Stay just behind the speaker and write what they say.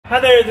Hi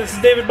there, this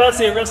is David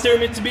Bussey at Chrysler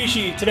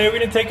Mitsubishi. Today we're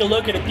going to take a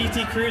look at a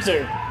PT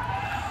Cruiser.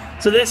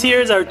 So this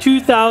here is our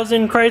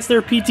 2000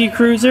 Chrysler PT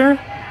Cruiser.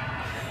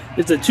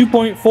 It's a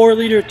 2.4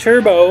 liter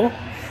turbo.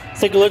 Let's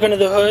take a look under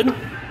the hood.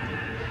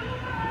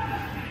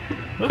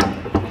 Oop,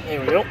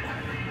 there we go.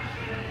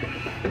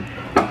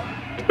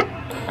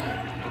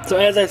 So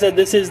as I said,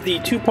 this is the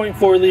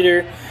 2.4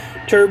 liter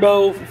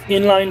turbo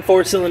inline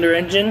 4-cylinder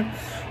engine.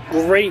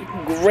 Great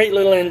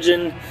little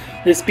engine.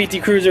 This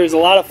PT Cruiser is a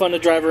lot of fun to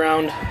drive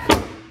around.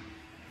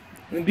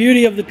 The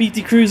beauty of the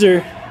PT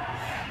Cruiser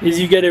is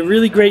you get a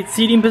really great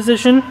seating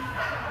position.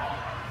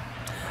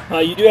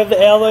 You do have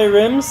the alloy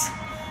rims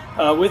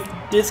with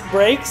disc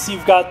brakes.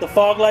 You've got the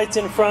fog lights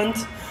in front.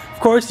 Of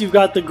course, you've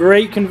got the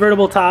great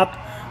convertible top,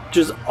 which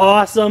is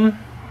awesome.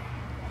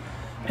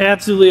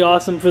 Absolutely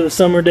awesome for the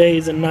summer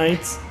days and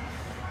nights.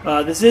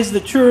 This is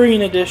the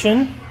Touring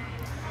Edition,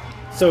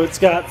 so it's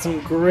got some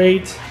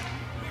great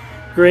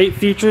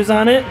features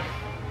on it.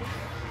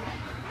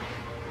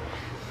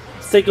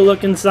 Let's take a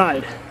look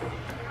inside.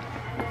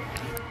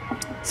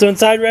 So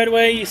inside right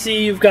away, you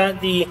see you've got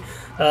the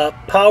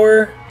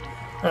power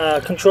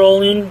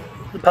controls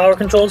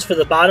for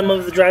the bottom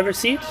of the driver's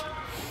seat.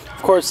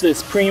 Of course,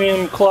 this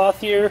premium cloth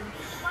here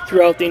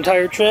throughout the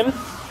entire trim.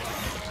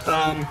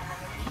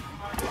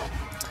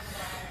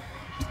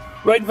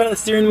 Right in front of the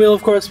steering wheel,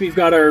 of course, we've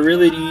got our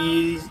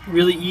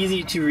really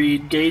easy to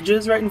read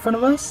gauges right in front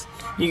of us.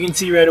 You can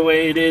see right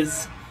away it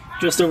is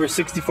just over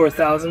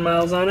 64,000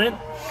 miles on it.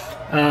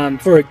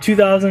 For a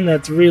 2000,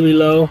 that's really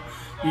low.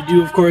 You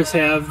do, of course,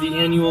 have the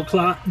annual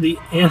clock, the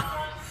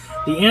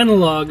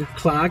analog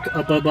clock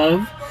up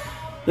above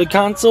the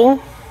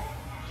console.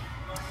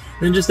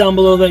 Then just down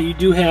below that, you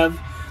do have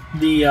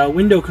the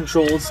window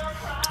controls.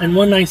 And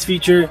one nice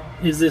feature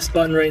is this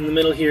button right in the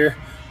middle here,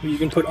 where you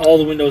can put all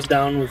the windows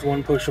down with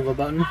one push of a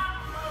button.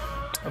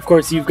 Of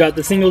course, you've got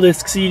the single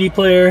disc CD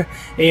player,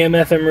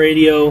 AM/FM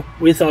radio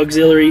with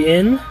auxiliary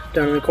in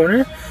down in the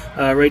corner,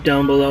 right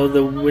down below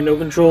the window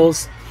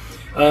controls.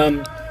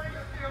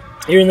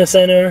 Here in the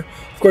center,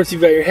 of course,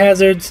 you've got your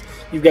hazards,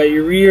 you've got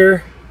your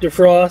rear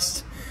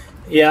defrost.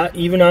 Yeah,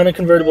 even on a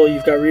convertible,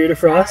 you've got rear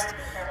defrost.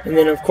 And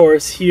then, of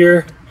course,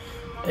 here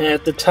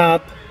at the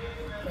top,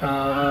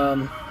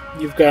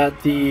 you've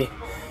got the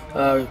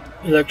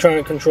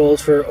electronic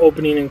controls for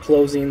opening and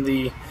closing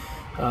the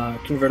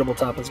convertible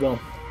top as well.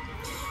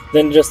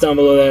 Then just down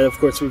below that, of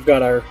course, we've got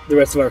the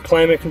rest of our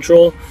climate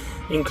control,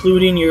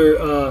 including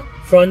your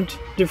front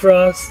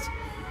defrost,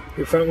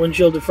 your front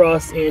windshield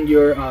defrost, and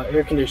your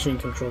air conditioning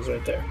controls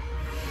right there.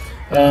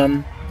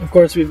 Of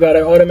course, we've got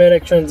our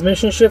automatic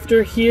transmission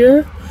shifter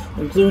here,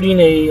 including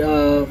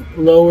a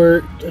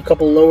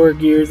couple lower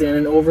gears and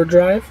an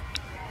overdrive.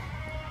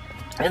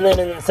 And then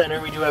in the center,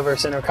 we do have our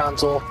center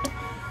console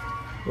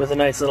with a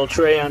nice little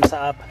tray on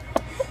top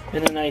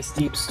and a nice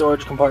deep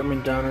storage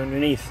compartment down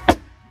underneath.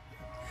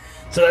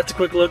 So that's a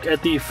quick look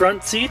at the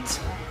front seats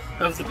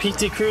of the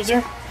PT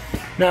Cruiser.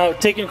 Now,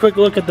 taking a quick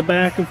look at the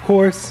back, of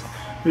course,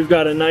 we've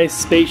got a nice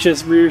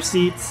spacious rear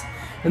seats,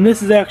 and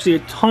this is actually a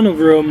ton of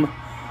room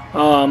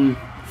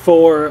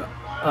for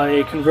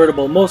a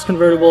convertible. Most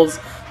convertibles,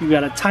 you've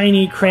got a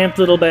tiny cramped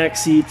little back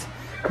seat,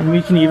 and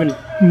we can even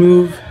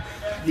move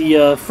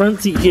the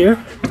front seat here.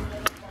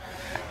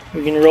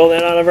 We can roll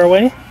that out of our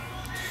way.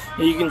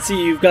 And you can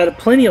see you've got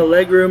plenty of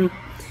leg room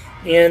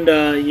and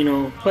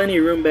plenty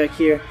of room back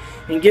here.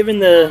 And given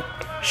the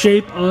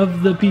shape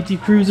of the PT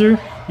Cruiser,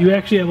 you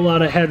actually have a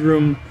lot of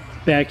headroom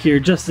back here,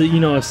 just as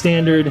a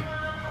standard.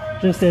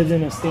 Just as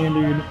in a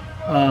standard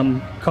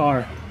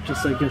car,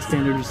 just like a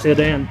standard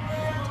sedan.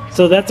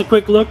 So that's a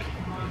quick look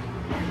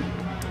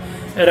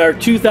at our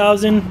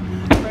 2000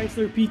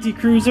 Chrysler PT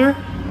Cruiser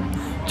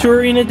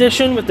Touring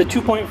Edition with the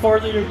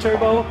 2.4 liter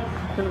turbo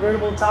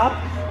convertible top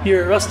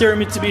here at Chrysler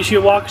Mitsubishi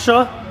of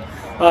Waukesha.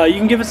 You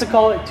can give us a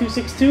call at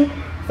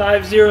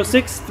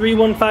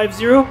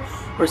 262-506-3150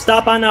 or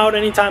stop on out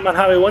anytime on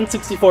Highway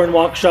 164 in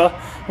Waukesha.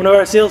 One of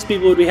our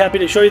salespeople would be happy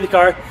to show you the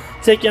car,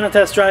 take you on a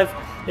test drive,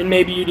 and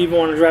maybe you'd even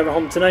want to drive it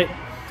home tonight.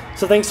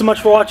 So thanks so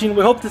much for watching.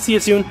 We hope to see you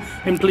soon,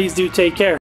 and please do take care.